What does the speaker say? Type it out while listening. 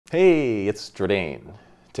Hey, it's Jordan.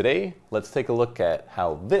 Today, let's take a look at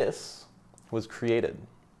how this was created.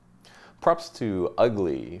 Props to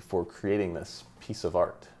Ugly for creating this piece of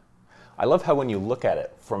art. I love how when you look at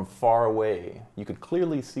it from far away, you could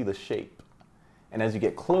clearly see the shape. And as you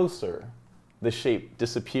get closer, the shape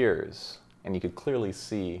disappears and you could clearly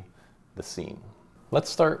see the scene. Let's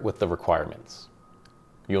start with the requirements.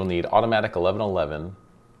 You'll need Automatic1111,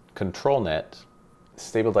 ControlNet,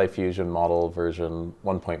 Stable Diffusion model version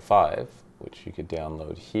 1.5, which you could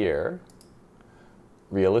download here,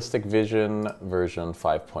 Realistic Vision version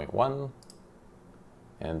 5.1,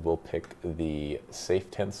 and we'll pick the Safe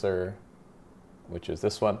Tensor, which is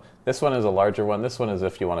this one. This one is a larger one. This one is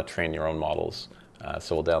if you want to train your own models.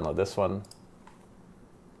 So we'll download this one.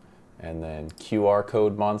 And then QR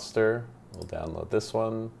Code Monster, we'll download this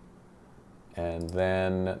one. And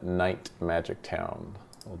then Night Magic Town,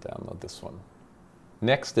 we'll download this one.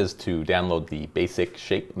 Next is to download the basic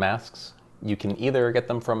shape masks. You can either get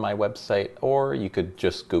them from my website or you could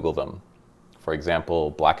just Google them. For example,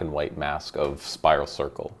 black and white mask of spiral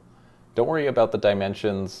circle. Don't worry about the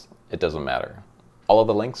dimensions, it doesn't matter. All of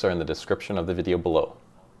the links are in the description of the video below.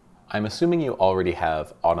 I'm assuming you already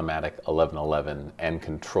have Automatic1111 and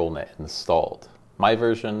ControlNet installed. My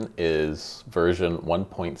version is version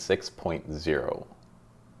 1.6.0.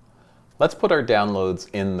 Let's put our downloads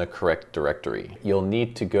in the correct directory. You'll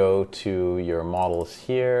need to go to your models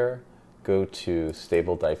here, go to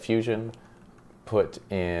Stable Diffusion, put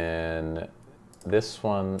in this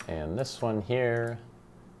one and this one here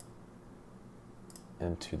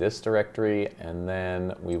into this directory, and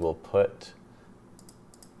then we will put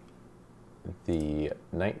the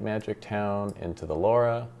Night Magic Town into the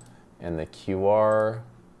Loras, and the QR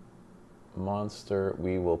monster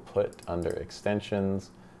we will put under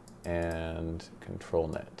extensions and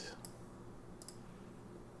ControlNet.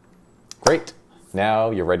 Great,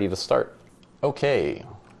 now you're ready to start. Okay,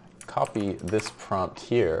 copy this prompt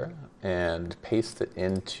here and paste it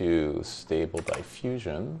into Stable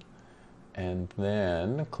Diffusion, and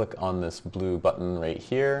then click on this blue button right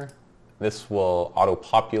here. This will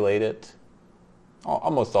auto-populate it,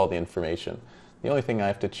 almost all the information. The only thing I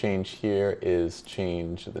have to change here is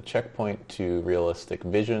change the checkpoint to Realistic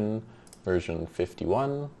Vision version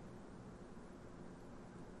 51.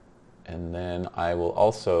 And then I will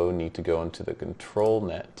also need to go into the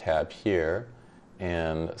ControlNet tab here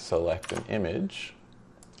and select an image.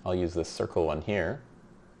 I'll use this circle one here.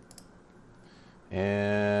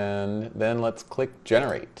 And then let's click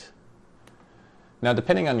Generate. Now,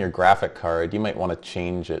 depending on your graphic card, you might want to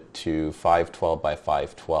change it to 512 by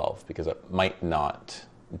 512 because it might not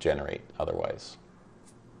generate otherwise.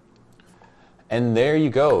 And there you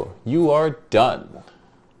go. You are done.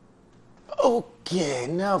 Okay,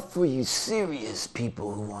 now for you serious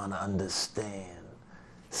people who want to understand,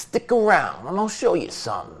 stick around and I'll show you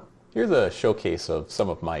something. Here's a showcase of some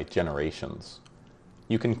of my generations.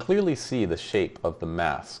 You can clearly see the shape of the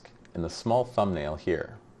mask in the small thumbnail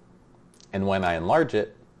here. And when I enlarge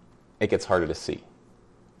it, it gets harder to see.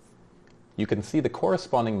 You can see the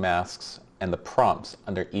corresponding masks and the prompts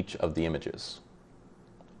under each of the images.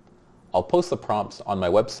 I'll post the prompts on my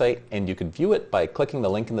website and you can view it by clicking the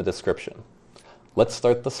link in the description. Let's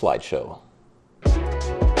start the slideshow.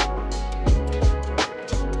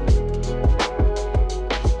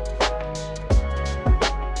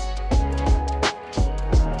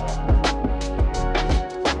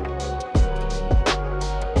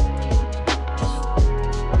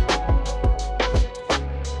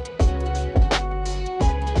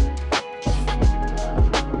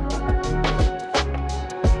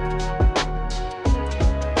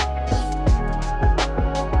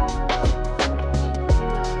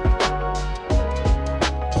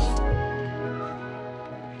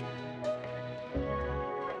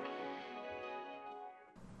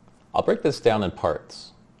 I'll break this down in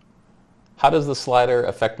parts. How does the slider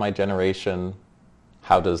affect my generation?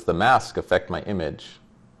 How does the mask affect my image?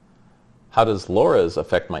 How does Loras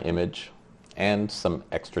affect my image? And some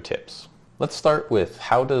extra tips. Let's start with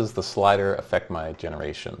how does the slider affect my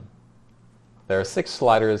generation? There are 6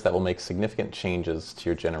 sliders that will make significant changes to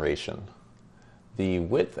your generation. The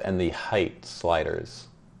width and the height sliders.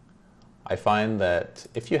 I find that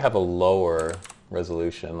if you have a lower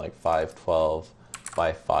resolution like 512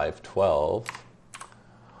 by 512,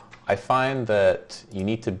 I find that you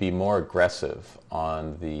need to be more aggressive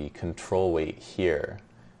on the control weight here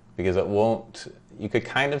because it won't, you could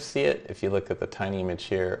kind of see it if you look at the tiny image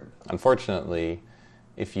here. Unfortunately,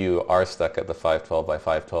 if you are stuck at the 512 by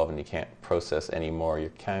 512 and you can't process anymore,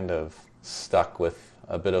 you're kind of stuck with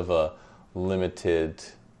a bit of a limited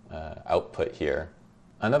output here.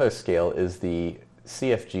 Another scale is the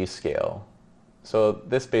CFG scale. So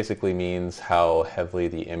this basically means how heavily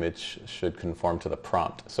the image should conform to the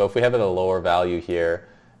prompt. So if we have it at a lower value here,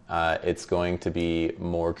 it's going to be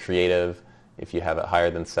more creative. If you have it higher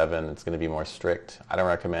than 7, it's going to be more strict. I don't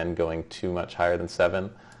recommend going too much higher than 7.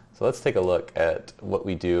 So let's take a look at what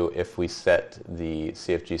we do if we set the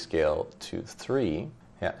CFG scale to 3.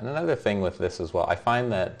 Yeah, and another thing with this as well, I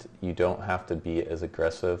find that you don't have to be as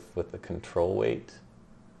aggressive with the control weight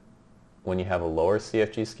when you have a lower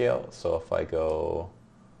CFG scale. So if I go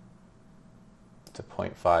to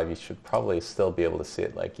 0.5, you should probably still be able to see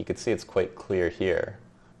it. Like you can see it's quite clear here.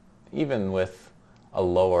 Even with a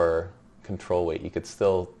lower control weight, you could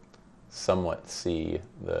still somewhat see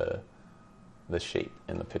the shape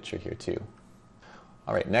in the picture here too.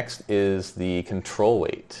 All right, next is the control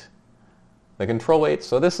weight. The control weight,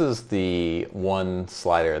 so this is the one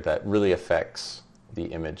slider that really affects the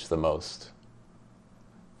image the most.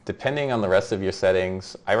 Depending on the rest of your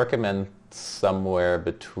settings, I recommend somewhere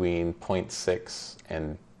between 0.6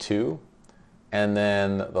 and 2. And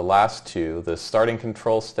then the last two, the starting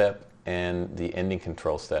control step and the ending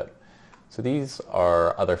control step. So these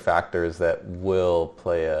are other factors that will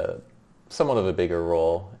play somewhat of a bigger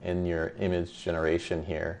role in your image generation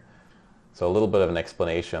here. So a little bit of an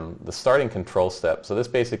explanation. The starting control step, so this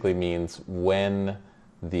basically means when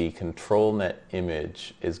the ControlNet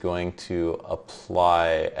image is going to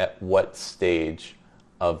apply at what stage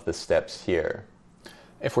of the steps here.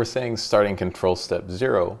 If we're saying starting control step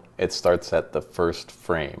 0, it starts at the first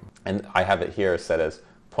frame. And I have it here set as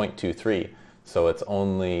 0.23, so it's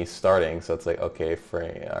only starting, so it's like, okay,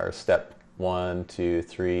 frame, or step 1, 2,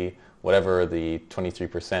 3, whatever the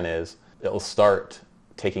 23% is, it'll start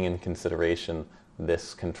taking into consideration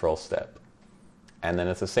this control step. And then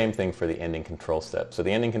it's the same thing for the ending control step. So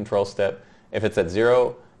the ending control step, if it's at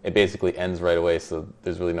 0, it basically ends right away, so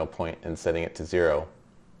there's really no point in setting it to 0.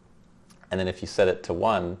 And then if you set it to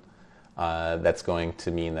 1, that's going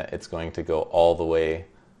to mean that it's going to go all the way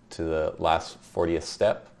to the last 40th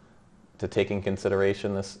step to take in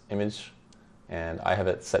consideration this image. And I have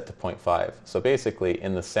it set to 0.5. So basically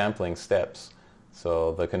in the sampling steps,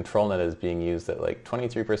 so the ControlNet is being used at like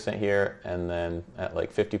 23% here, and then at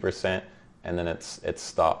like 50%, and then it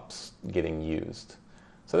stops getting used.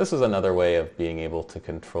 So this is another way of being able to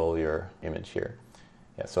control your image here.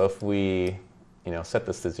 Yeah, so if we set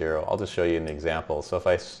this to 0, I'll just show you an example. So if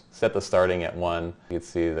I set the starting at 1, you can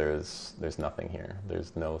see there's nothing here.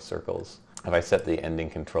 There's no circles. If I set the ending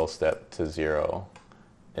control step to 0,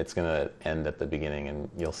 it's going to end at the beginning, and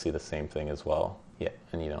you'll see the same thing as well. Yeah,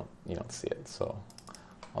 and you don't see it. So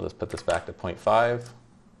I'll just put this back to 0.5.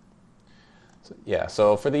 So, yeah,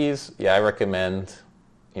 so for these, I recommend,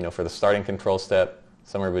 for the starting control step,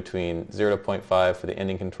 somewhere between 0 to 0.5. For the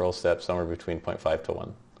ending control step, somewhere between 0.5 to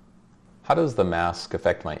 1. How does the mask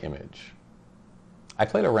affect my image? I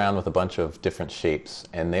played around with a bunch of different shapes,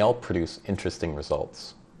 and they all produce interesting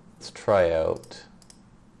results. Let's try out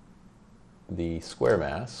the square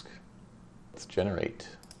mask. Let's generate.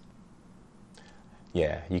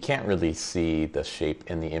 Yeah, you can't really see the shape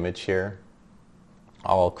in the image here.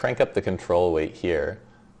 I'll crank up the control weight here,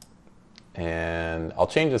 and I'll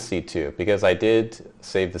change the seed too, because I did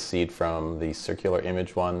save the seed from the circular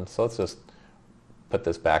image one. So let's just put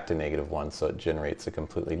this back to -1 so it generates a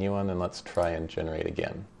completely new one, and let's try and generate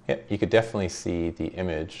again. Yeah, you could definitely see the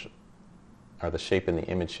image, or the shape in the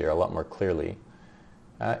image here, a lot more clearly.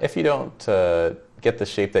 If you don't get the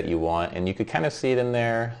shape that you want, and you could kind of see it in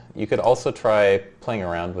there, you could also try playing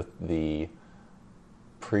around with the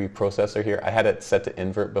preprocessor here. I had it set to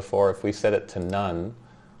invert before. If we set it to none,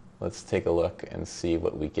 let's take a look and see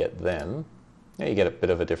what we get then. Yeah, you get a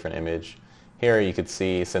bit of a different image. Here you could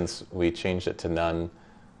see, since we changed it to none,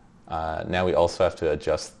 now we also have to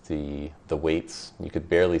adjust the weights. You could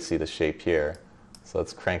barely see the shape here. So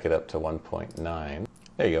let's crank it up to 1.9.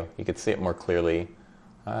 There you go. You could see it more clearly.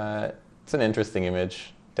 It's an interesting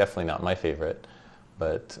image. Definitely not my favorite.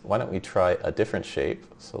 But why don't we try a different shape?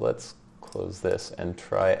 So let's close this and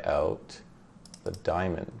try out the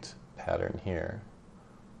diamond pattern here.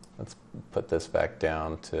 Let's put this back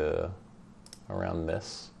down to around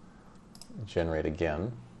this. Generate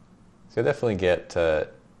again. So you definitely get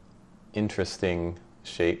interesting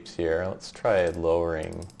shapes here. Let's try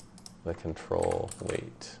lowering the control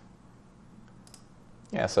weight.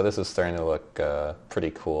 Yeah, so this is starting to look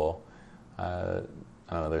pretty cool. I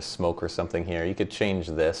don't know, there's smoke or something here. You could change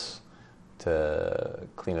this to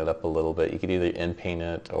clean it up a little bit. You could either in-paint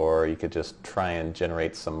it, or you could just try and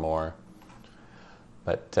generate some more.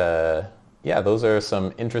 But yeah, those are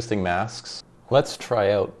some interesting masks. Let's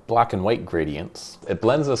try out black and white gradients. It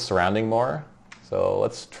blends the surrounding more. So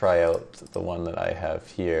let's try out the one that I have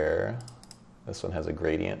here. This one has a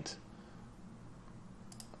gradient.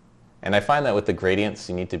 And I find that with the gradients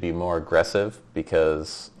you need to be more aggressive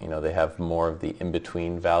because they have more of the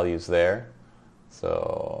in-between values there.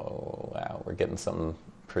 So wow, we're getting something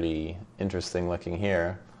pretty interesting looking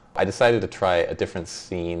here. I decided to try a different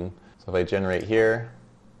scene. So if I generate here,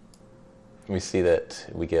 we see that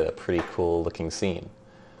we get a pretty cool looking scene.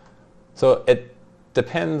 So it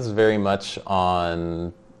depends very much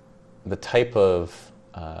on the type of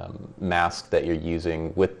mask that you're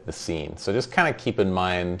using with the scene. So just kind of keep in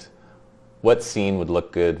mind what scene would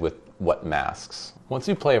look good with what masks. Once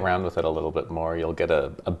you play around with it a little bit more, you'll get a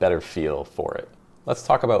better feel for it. Let's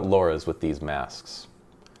talk about Loras with these masks.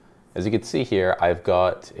 As you can see here, I've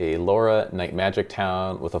got a Lora Night Magic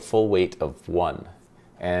Town with a full weight of 1.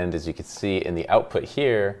 And as you can see in the output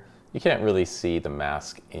here, you can't really see the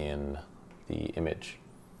mask in the image.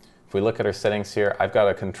 If we look at our settings here, I've got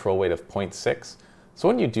a control weight of 0.6. So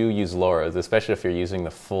when you do use Loras, especially if you're using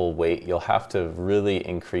the full weight, you'll have to really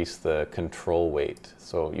increase the control weight.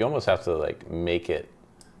 So you almost have to like make it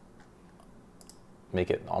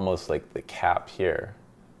almost like the cap here.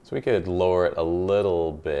 So we could lower it a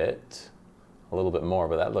little bit more,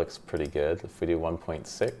 but that looks pretty good. If we do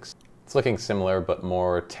 1.6, it's looking similar, but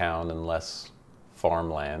more town and less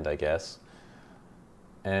farmland, I guess.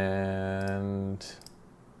 And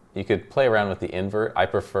you could play around with the invert. I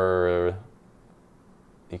prefer,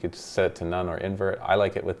 you could set it to none or invert. I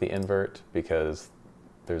like it with the invert because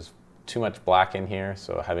there's too much black in here,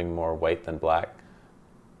 so having more white than black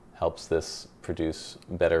helps this produce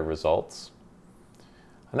better results.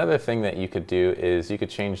 Another thing that you could do is you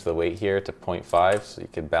could change the weight here to 0.5, so you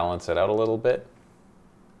could balance it out a little bit.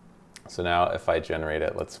 So now if I generate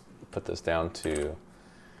it, let's put this down to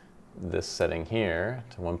this setting here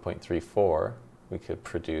to 1.34, we could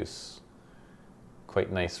produce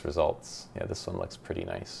quite nice results. Yeah, this one looks pretty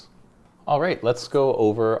nice. All right, let's go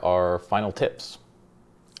over our final tips.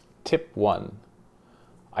 Tip 1.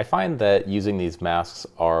 I find that using these masks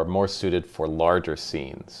are more suited for larger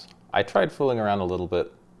scenes. I tried fooling around a little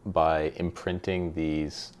bit by imprinting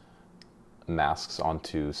these masks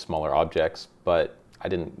onto smaller objects, but I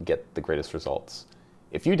didn't get the greatest results.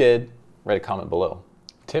 If you did, write a comment below.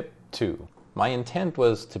 Tip 2. My intent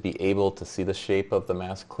was to be able to see the shape of the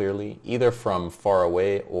mask clearly, either from far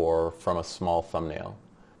away or from a small thumbnail.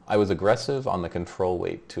 I was aggressive on the control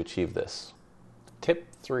weight to achieve this. Tip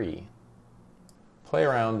 3. Play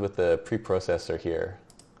around with the preprocessor here.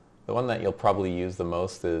 The one that you'll probably use the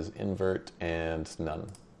most is invert and none.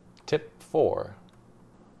 Tip 4.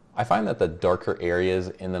 I find that the darker areas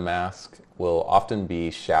in the mask will often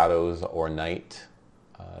be shadows or night.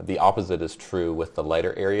 The opposite is true with the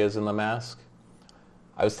lighter areas in the mask.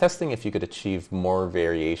 I was testing if you could achieve more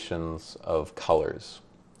variations of colors,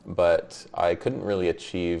 but I couldn't really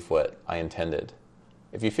achieve what I intended.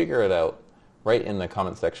 If you figure it out, write in the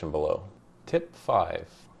comment section below. Tip 5.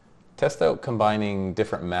 Test out combining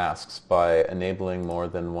different masks by enabling more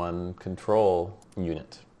than one control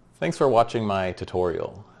unit. Thanks for watching my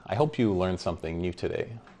tutorial. I hope you learned something new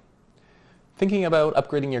today. Thinking about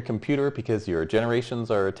upgrading your computer because your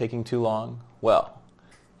generations are taking too long? Well,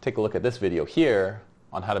 take a look at this video here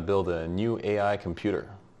on how to build a new AI computer.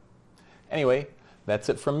 Anyway, that's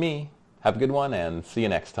it from me. Have a good one and see you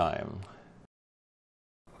next time.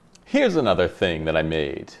 Here's another thing that I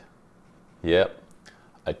made. Yep,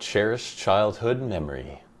 a cherished childhood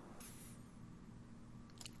memory.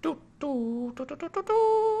 Do, do, do, do, do, do,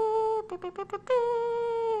 do, do, do, do, do.